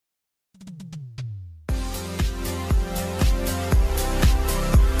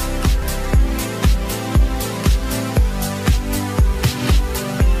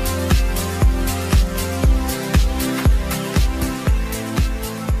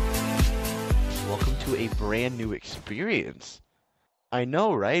Welcome to a brand new experience. I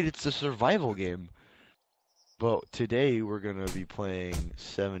know, right? It's a survival game. But today we're gonna be playing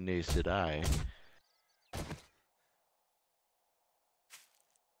 7 Days to Die.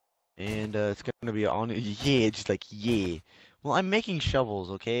 And it's gonna be on. Yeah, just like, yeah. Well, I'm making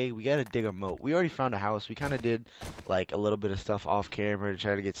shovels, okay? We gotta dig a moat. We already found a house. We kind of did like a little bit of stuff off camera to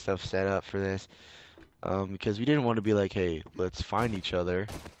try to get stuff set up for this. Because we didn't want to be like, hey, let's find each other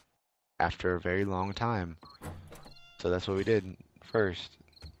after a very long time. So that's what we did first.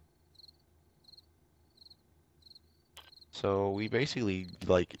 So we basically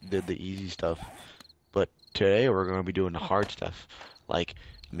like did the easy stuff. But today we're gonna be doing the hard stuff, like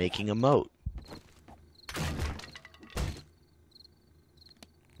making a moat.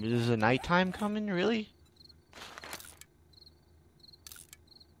 Is the nighttime coming, really?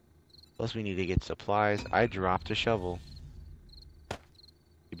 Plus we need to get supplies. I dropped a shovel.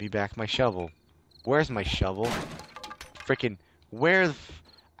 Give me back my shovel. Where's my shovel? Frickin' where the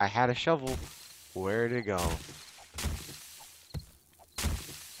I had a shovel. Where'd it go?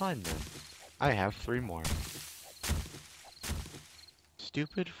 Fine then. I have 3 more.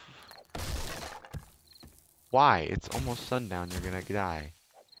 Stupid. Why? It's almost sundown. You're gonna die.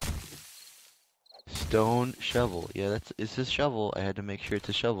 Stone shovel. Yeah, it's a shovel. I had to make sure it's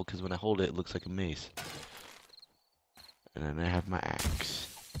a shovel because when I hold it, it looks like a mace. And then I have my axe.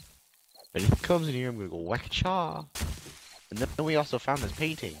 If anything comes in here, I'm gonna go whack-cha. And then we also found this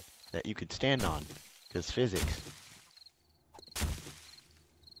painting that you could stand on, because physics.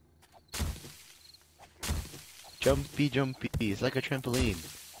 Jumpy, jumpy. It's like a trampoline.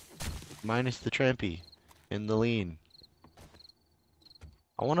 Minus the trampy and the lean.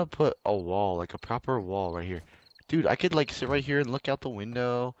 I want to put a wall, like a proper wall right here. Dude, I could like sit right here and look out the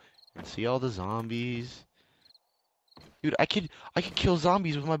window and see all the zombies. Dude, I could kill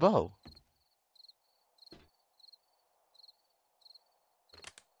zombies with my bow.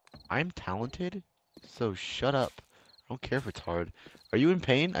 I'm talented, so shut up. I don't care if it's hard. Are you in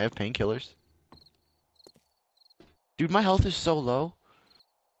pain? I have painkillers. Dude, my health is so low.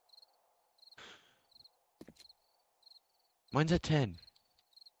 Mine's at 10.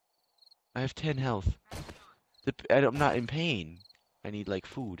 I have 10 health. I'm not in pain. I need, like,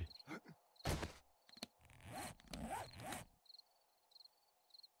 food.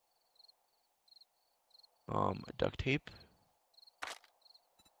 Duct tape.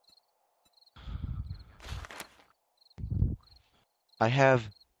 I have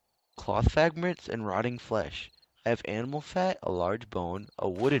cloth fragments and rotting flesh. I have animal fat, a large bone, a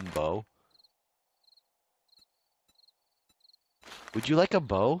wooden bow. Would you like a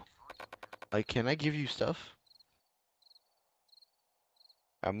bow? Like, can I give you stuff?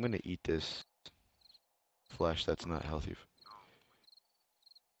 I'm gonna eat this flesh that's not healthy.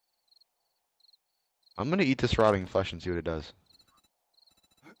 I'm gonna eat this rotting flesh and see what it does.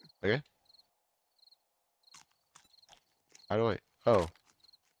 Okay? How do I... Oh.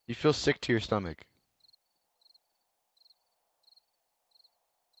 You feel sick to your stomach.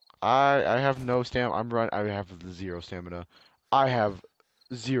 I have no stamina. I have 0 stamina. I have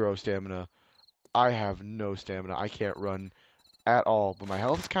 0 stamina. I have no stamina. I can't run at all. But my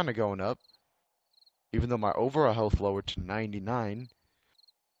health is kind of going up. Even though my overall health lowered to 99.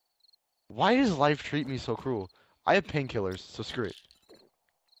 Why does life treat me so cruel? I have painkillers, so screw it.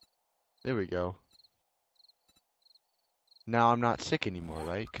 There we go. Now I'm not sick anymore,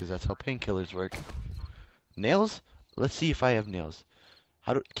 right? Because that's how painkillers work. Nails? Let's see if I have nails.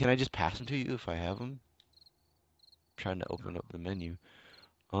 Can I just pass them to you if I have them? I'm trying to open up the menu.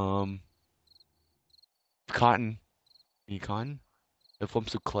 Cotton. Need cotton? I have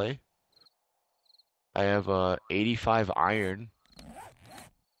lumps of clay. I have 85 iron,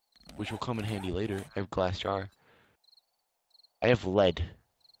 which will come in handy later. I have glass jar. I have lead,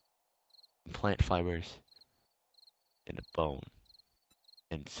 plant fibers, and a bone,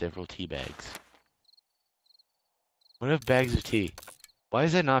 and several tea bags. What if bags of tea? Why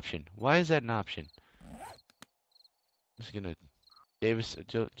is that an option? Why is that an option? I'm just gonna... Davis,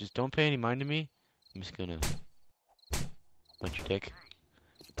 just don't pay any mind to me. I'm just gonna... punch your dick.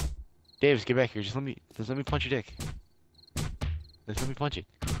 Davis, get back here. Just let me punch your dick. Just let me punch it.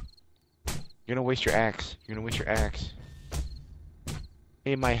 You're gonna waste your axe. You're gonna waste your axe.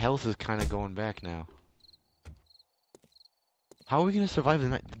 Hey, my health is kind of going back now. How are we gonna survive the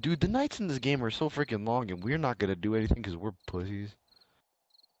night? Dude, the nights in this game are so freaking long, and we're not gonna do anything because we're pussies.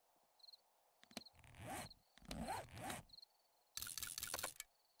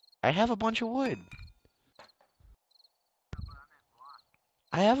 I have a bunch of wood.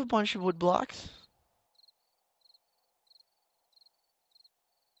 I have a bunch of wood blocks.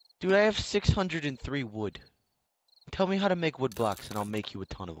 Dude, I have 603 wood. Tell me how to make wood blocks and I'll make you a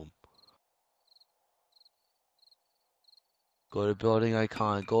ton of them. Go to building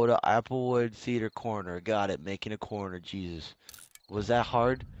icon. Go to Applewood Cedar Corner. Got it. Making a corner. Jesus. Was that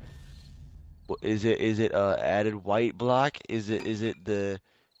hard? Is it added white block? Is it the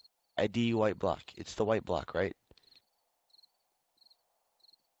ID white block? It's the white block, right?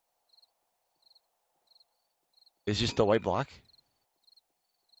 It's just the white block?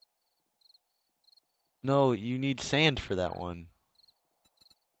 No, you need sand for that one.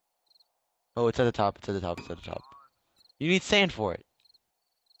 Oh, it's at the top. It's at the top. It's at the top. You need sand for it.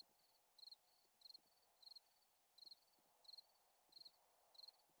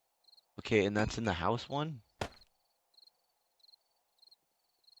 Okay, and that's in the house one?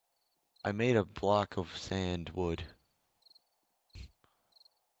 I made a block of sand wood.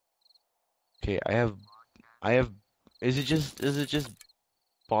 Okay, I have is it just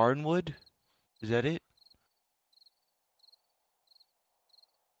barn wood? Is that it?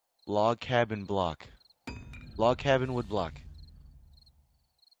 Log cabin block. Log cabin wood block.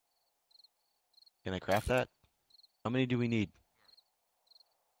 Can I craft that? How many do we need?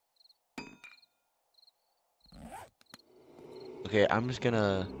 Okay, I'm just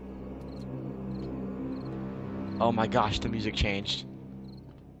gonna... Oh my gosh, the music changed.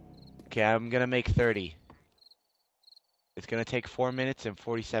 Okay, I'm gonna make 30. It's gonna take 4 minutes and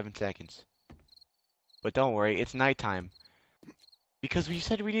 47 seconds. But don't worry, it's nighttime. Because we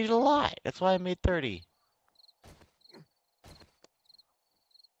said we needed a lot. That's why I made 30.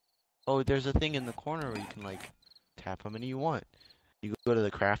 Oh, there's a thing in the corner where you can, like, tap how many you want. You go to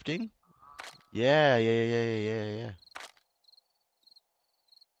the crafting? Yeah.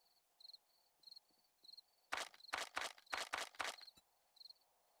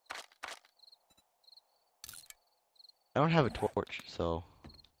 I don't have a torch, so...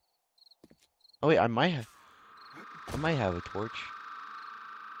 Oh wait, I might have a torch.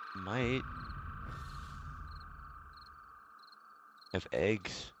 Might. Have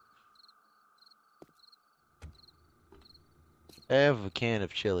eggs. I have a can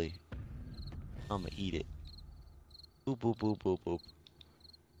of chili. I'ma eat it. Boop boop boop boop boop.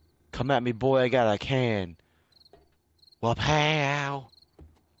 Come at me, boy, I got a can. Well, pow!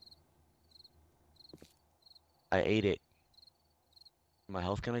 I ate it. My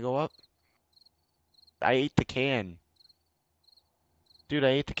health gonna go up? I ate the can. Dude, I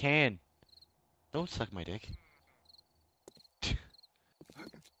ate the can. Don't suck my dick.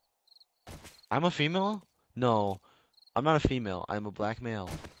 I'm a female? No, I'm not a female. I'm a black male.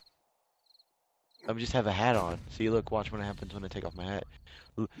 I just have a hat on. See, look, watch what happens when I take off my hat.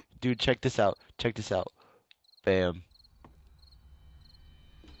 Dude, check this out. Check this out. Bam.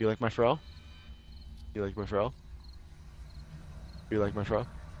 You like my fro? You like my fro? You like my fro?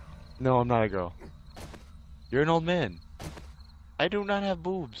 No, I'm not a girl. You're an old man. I do not have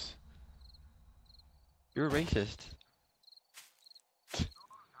boobs. You're racist.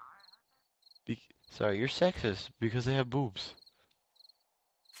 Sorry, you're sexist because I have boobs.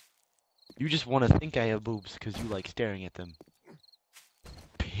 You just want to think I have boobs because you like staring at them.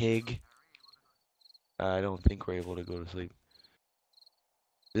 Pig. I don't think we're able to go to sleep.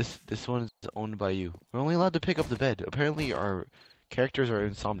 This one's owned by you. We're only allowed to pick up the bed. Apparently our characters are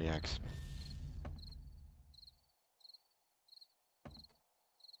insomniacs.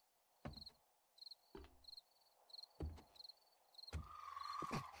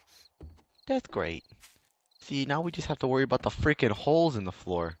 That's great. See, now we just have to worry about the freaking holes in the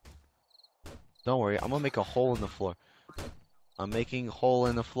floor. Don't worry, I'm gonna make a hole in the floor. I'm making a hole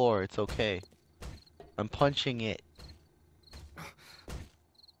in the floor, it's okay. I'm punching it.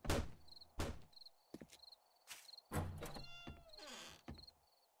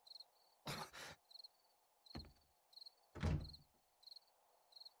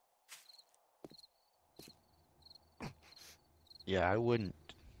 Yeah, I wouldn't.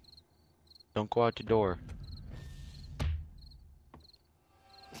 Don't go out the door.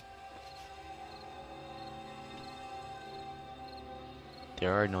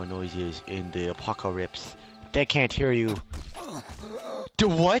 There are no noises in the apocalypse. They can't hear you. The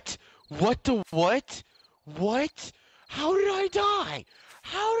what? What the what? What? How did I die?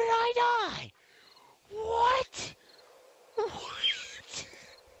 How did I die? What? What?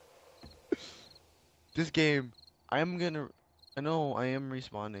 This game, I know I am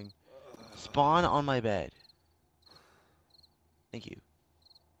respawning. Spawn on my bed. Thank you.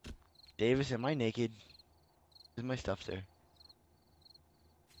 Davis, am I naked? Is my stuff there?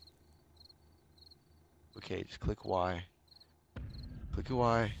 Okay, just click Y. Click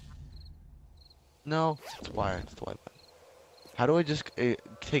Y. No, it's Y. It's the Y button. How do I just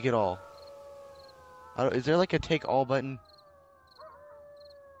take it all? Is there like a take all button?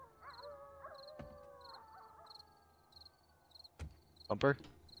 Bumper?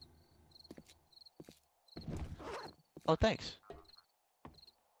 Oh, thanks.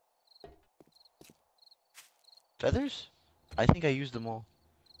 Feathers? I think I used them all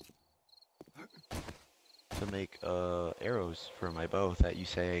to make arrows for my bow that you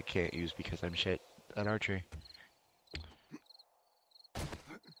say I can't use because I'm shit at archery.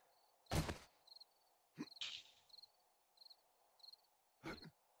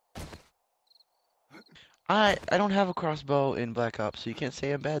 I don't have a crossbow in Black Ops, so you can't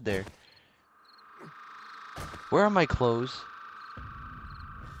say I'm bad there. Where are my clothes?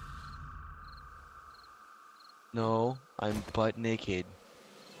 No, I'm butt naked.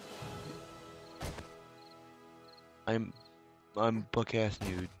 I'm buck ass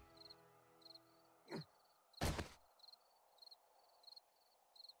nude.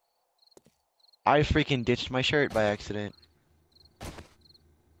 I freaking ditched my shirt by accident.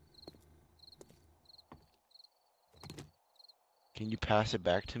 Can you pass it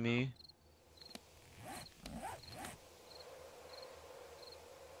back to me?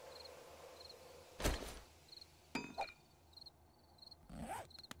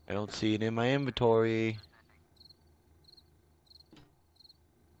 I don't see it in my inventory.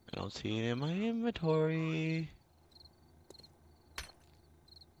 I don't see it in my inventory.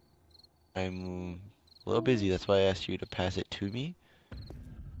 I'm a little busy, that's why I asked you to pass it to me.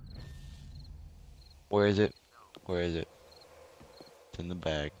 Where is it? Where is it? It's in the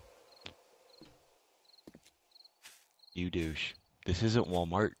bag. You douche. This isn't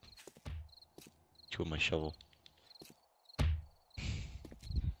Walmart. Chew my shovel.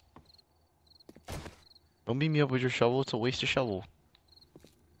 Don't beat me up with your shovel, it's a waste of shovel.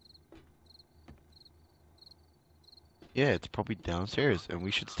 Yeah, it's probably downstairs, and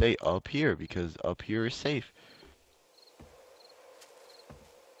we should stay up here, because up here is safe.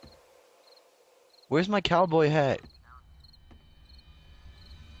 Where's my cowboy hat?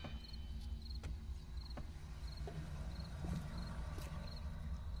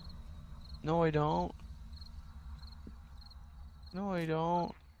 No, I don't. No, I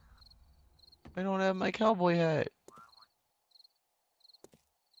don't. I don't have my cowboy hat.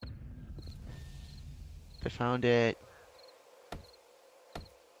 I found it.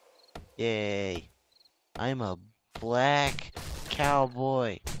 Yay. I'm a black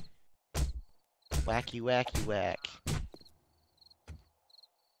cowboy. Wacky, wacky, whack.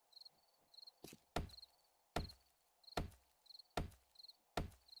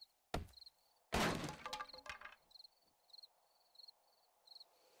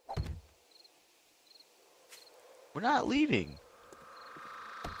 We're not leaving.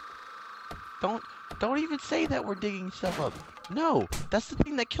 Don't even say that we're digging stuff up. No, that's the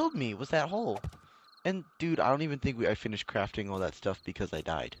thing that killed me, was that hole. And dude, I don't even think I finished crafting all that stuff because I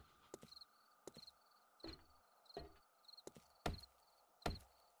died.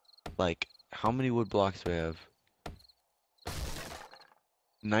 Like, how many wood blocks do I have?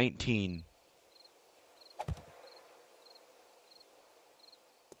 19.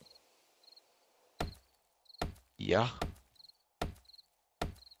 Yeah.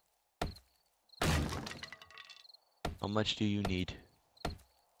 How much do you need?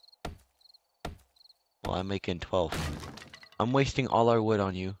 Well, I'm making 12. I'm wasting all our wood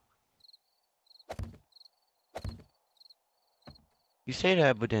on you. You say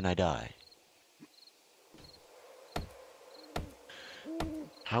that, but then I die.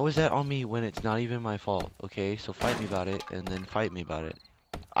 How is that on me when it's not even my fault? Okay, so fight me about it, and then fight me about it.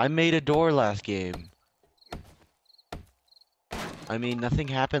 I made a door last game. I mean, nothing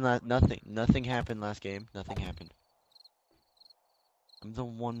happened nothing happened last game. Nothing happened. I'm the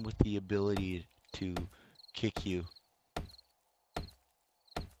one with the ability to kick you.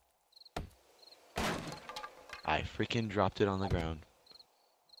 I freaking dropped it on the ground.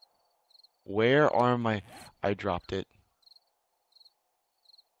 Where are my... I dropped it.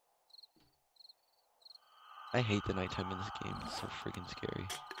 I hate the nighttime in this game. It's so freaking scary.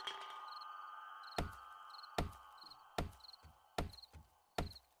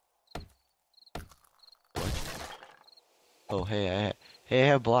 What? Oh, hey, I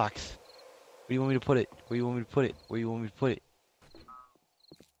have blocks. Where do you want me to put it? Where do you want me to put it? Where do you want me to put it?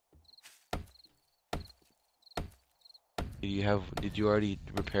 Did you already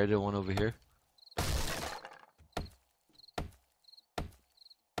repair the one over here?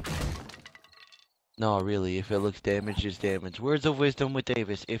 No, really, if it looks damaged, it's damaged. Words of wisdom with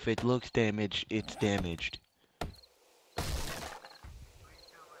Davis. If it looks damaged, it's damaged.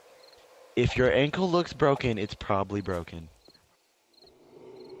 If your ankle looks broken, it's probably broken.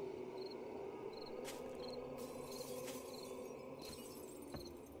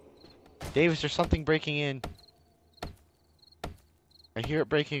 Davis, there's something breaking in. I hear it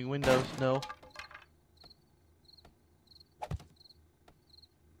breaking windows. No.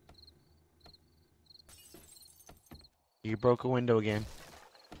 You broke a window again.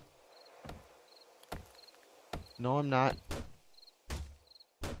 No, I'm not.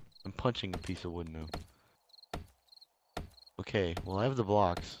 I'm punching a piece of wood now. Okay, well I have the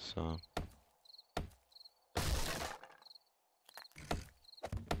blocks, so...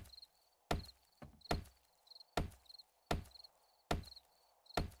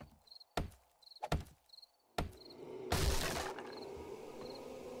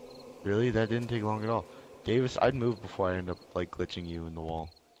 Really? That didn't take long at all. Davis, I'd move before I end up, like, glitching you in the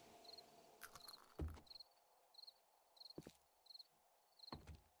wall.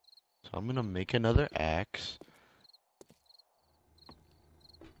 So I'm gonna make another axe.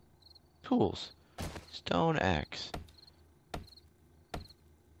 Tools. Stone axe.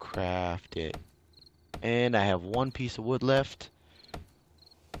 Craft it. And I have one piece of wood left.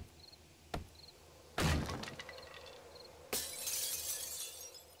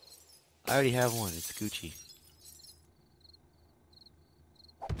 I already have one. It's Gucci.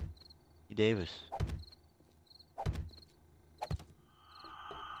 Hey, Davis.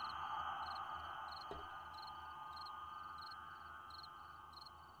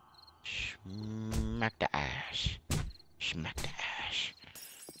 Smack the ash. Smack the ash.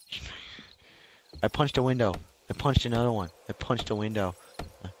 I punched a window. I punched another one. I punched a window.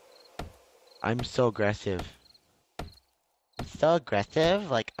 I'm so aggressive. I'm so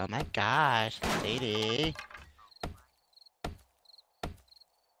aggressive? Like, oh my gosh, Sadie.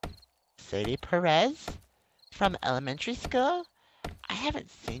 Sadie Perez? From elementary school? I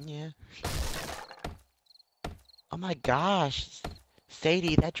haven't seen you. Oh my gosh.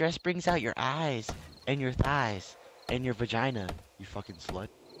 Sadie, that dress brings out your eyes, and your thighs, and your vagina, you fucking slut.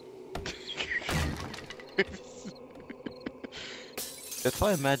 That's how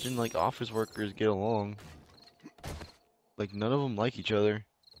I imagine, like, office workers get along. Like, none of them like each other.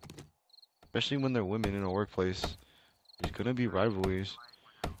 Especially when they're women in a workplace. There's gonna be rivalries.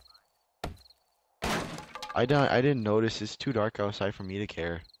 I didn't notice. It's too dark outside for me to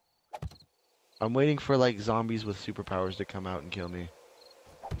care. I'm waiting for, like, zombies with superpowers to come out and kill me.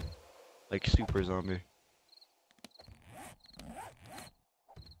 Like, super zombie.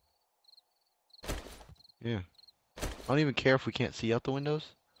 Yeah. I don't even care if we can't see out the windows.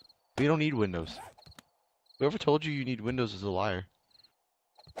 We don't need windows. Whoever told you need windows is a liar.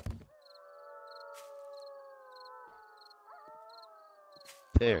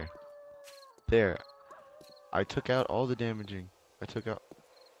 There. There. I took out all the damaging. I took out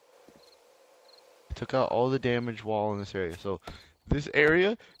all the damaged wall in this area. So, this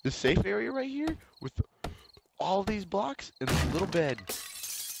area, the safe area right here, with all these blocks and this little bed,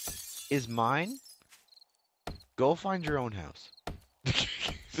 is mine. Go find your own house.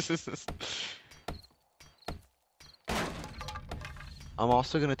 I'm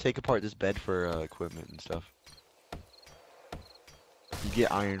also gonna take apart this bed for equipment and stuff. You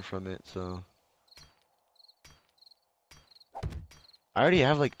get iron from it, so... I already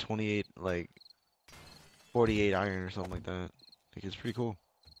have like 28, like 48 iron or something like that. Like, it's pretty cool.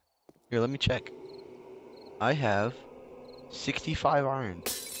 Here, let me check. I have 65 iron.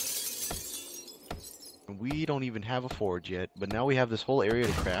 And we don't even have a forge yet, but now we have this whole area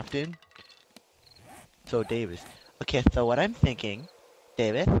to craft in. So, Davis. Okay, so what I'm thinking,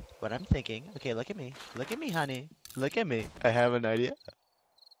 Davis, what I'm thinking, okay, look at me. Look at me, honey. Look at me. I have an idea.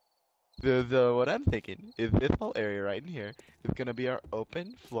 What I'm thinking is this whole area right in here is gonna be our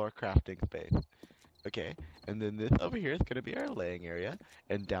open floor crafting space. Okay, and then this over here is gonna be our laying area,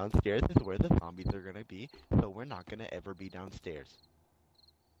 and downstairs is where the zombies are gonna be, so we're not gonna ever be downstairs.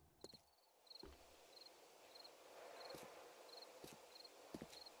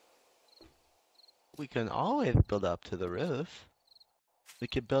 We can always build up to the roof. We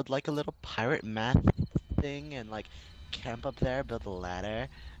could build like a little pirate math thing and like camp up there, build a ladder,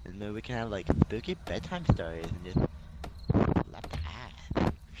 and maybe we can have like spooky bedtime stories and just slap the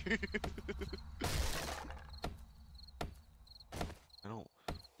ass. I don't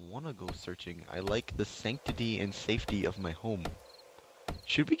want to go searching. I like the sanctity and safety of my home.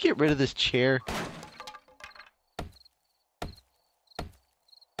 Should we get rid of this chair?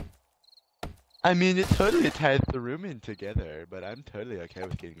 I mean, it totally ties the room in together, but I'm totally okay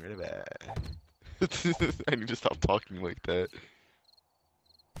with getting rid of it. I need to stop talking like that.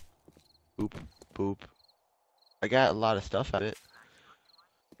 Boop, boop. I got a lot of stuff out of it.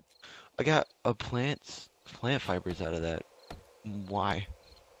 I got plant fibers out of that. Why?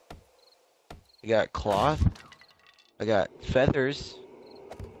 I got cloth. I got feathers.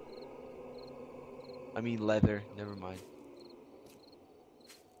 I mean leather. Never mind.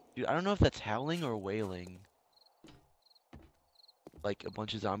 Dude, I don't know if that's howling or wailing. Like a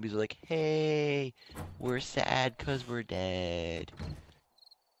bunch of zombies are like, hey, we're sad 'cause we're dead.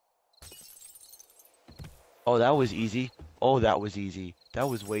 Oh, that was easy. Oh, that was easy. That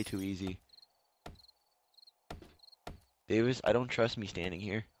was way too easy. Davis, I don't trust me standing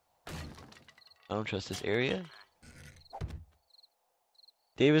here. I don't trust this area.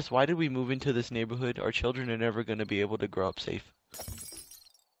 Davis, why did we move into this neighborhood? Our children are never going to be able to grow up safe.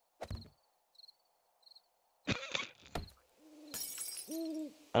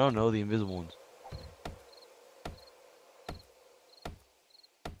 I don't know the invisible ones.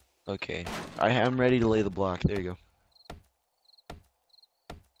 Okay, I am ready to lay the block. There you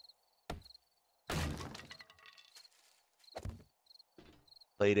go.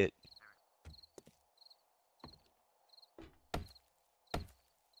 Laid it.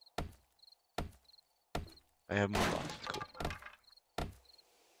 I have more blocks. Cool.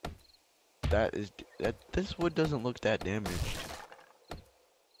 This wood doesn't look that damaged.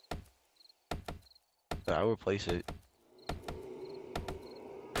 But I'll replace it.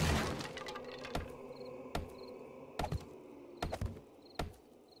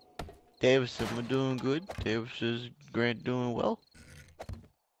 Davis, am I doing good? Davis is Grant doing well.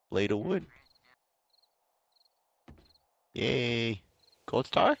 Laid a wood. Yay. Gold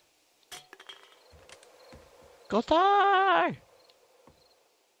star? Gold star!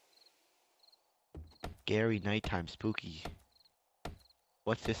 Scary nighttime spooky.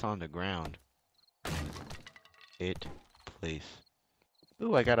 What's this on the ground? It place.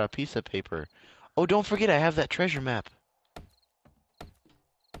 Ooh, I got a piece of paper. Oh, don't forget I have that treasure map.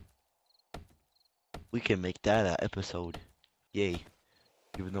 We can make that an episode. Yay.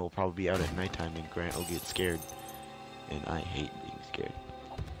 Even though it'll probably be out at nighttime and Grant will get scared. And I hate being scared.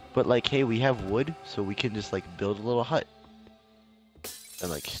 But like, hey, we have wood, so we can just like build a little hut. And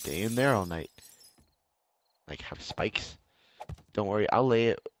like stay in there all night. Like have spikes. Don't worry, I'll lay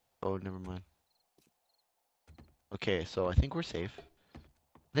it. Oh, never mind. Okay, so I think we're safe.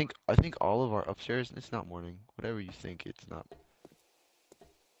 I think all of our upstairs, it's not morning. Whatever you think, it's not.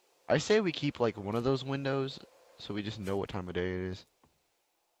 I say we keep like one of those windows so we just know what time of day it is.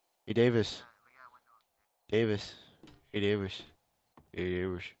 Hey Davis. Davis. Hey Davis. Hey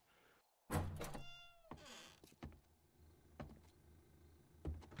Davis.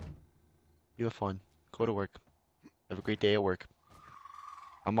 You have fun. Go to work. Have a great day at work.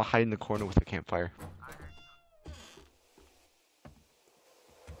 I'm gonna hide in the corner with a campfire.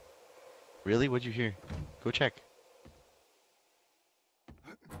 Really? What'd you hear? Go check.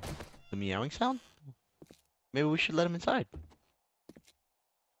 The meowing sound? Maybe we should let him inside.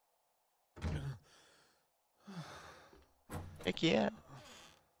 Heck yeah.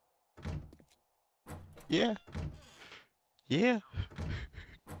 Yeah. Yeah.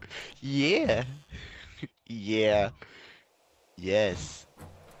 Yeah. Yeah. Yes.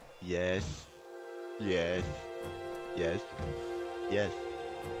 Yes. Yes. Yes. Yes.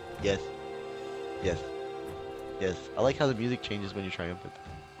 Yes. Yes. Yes. I like how the music changes when you're triumphant.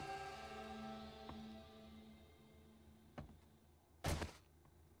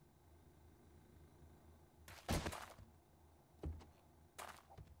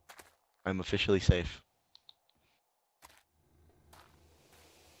 I'm officially safe.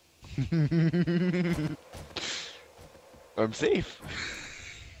 I'm safe.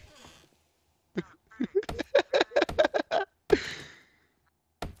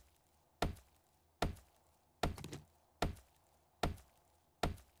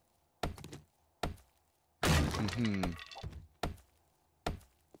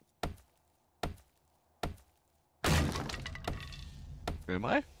 Am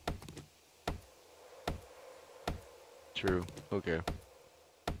I? True. Okay.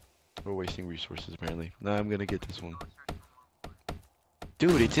 We're wasting resources apparently. Nah, I'm gonna get this one.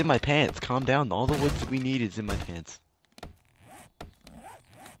 Dude, it's in my pants. Calm down. All the wood that we need is in my pants.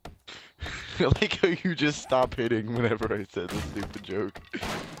 I like how you just stop hitting whenever I said the stupid joke.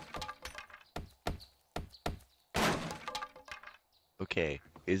 Okay,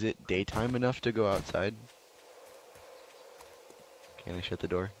 is it daytime enough to go outside? Can I shut the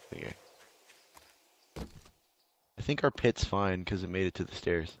door? Okay. I think our pit's fine because it made it to the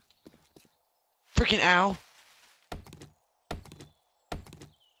stairs. Freaking ow!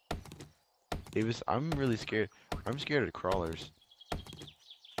 Davis, I'm really scared. I'm scared of crawlers.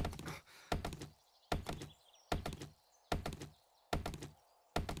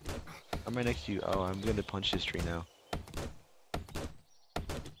 I'm right next to you. Oh, I'm gonna punch this tree now.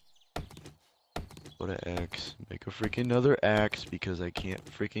 Go to X. Make a freaking another axe because I can't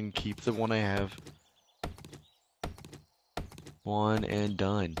freaking keep the one I have. One and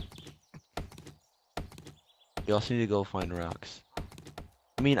done. You also need to go find rocks.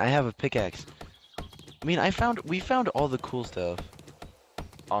 I mean, I have a pickaxe. I mean, we found all the cool stuff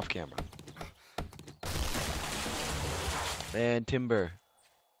off camera. Man, Timber.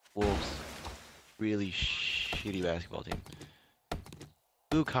 Wolves. Really shitty basketball team.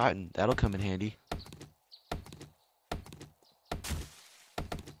 Ooh, cotton. That'll come in handy.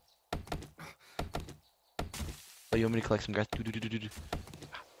 Oh, you want me to collect some grass?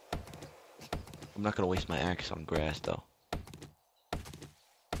 I'm not gonna waste my axe on grass, though.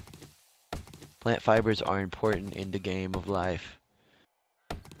 Plant fibers are important in the game of life.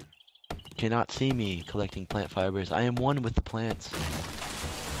 You cannot see me collecting plant fibers. I am one with the plants.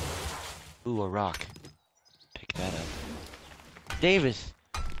 Ooh, a rock. Pick that up. Davis!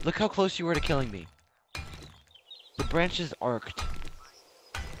 Look how close you were to killing me. The branches arced.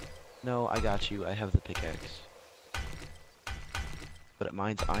 No, I got you. I have the pickaxe. But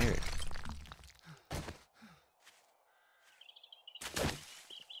mine's iron.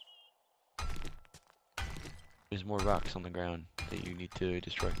 There's more rocks on the ground that you need to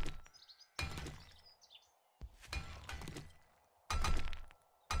destroy.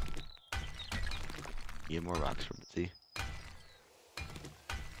 Get more rocks from it, see?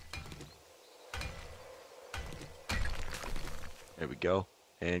 There we go.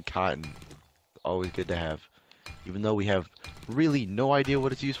 And cotton. Always good to have. Even though we have really no idea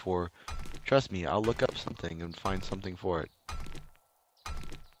what it's used for, trust me, I'll look up something and find something for it.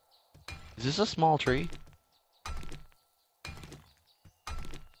 Is this a small tree?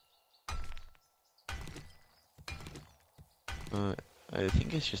 I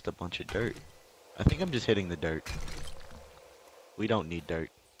think it's just a bunch of dirt. I think I'm just hitting the dirt. We don't need dirt.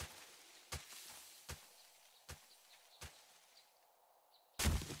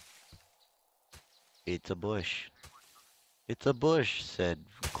 It's a bush. It's a bush, said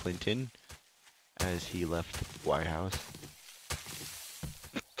Clinton as he left the White House.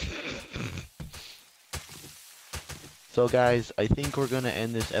 So guys, I think we're gonna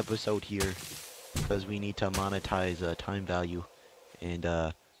end this episode here because we need to monetize time value. And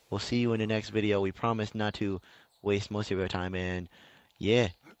we'll see you in the next video. We promise not to waste most of our time. And yeah,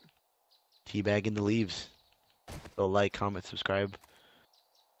 teabag in the leaves. So like, comment, subscribe,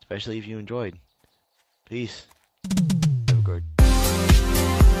 especially if you enjoyed. Peace. Have a good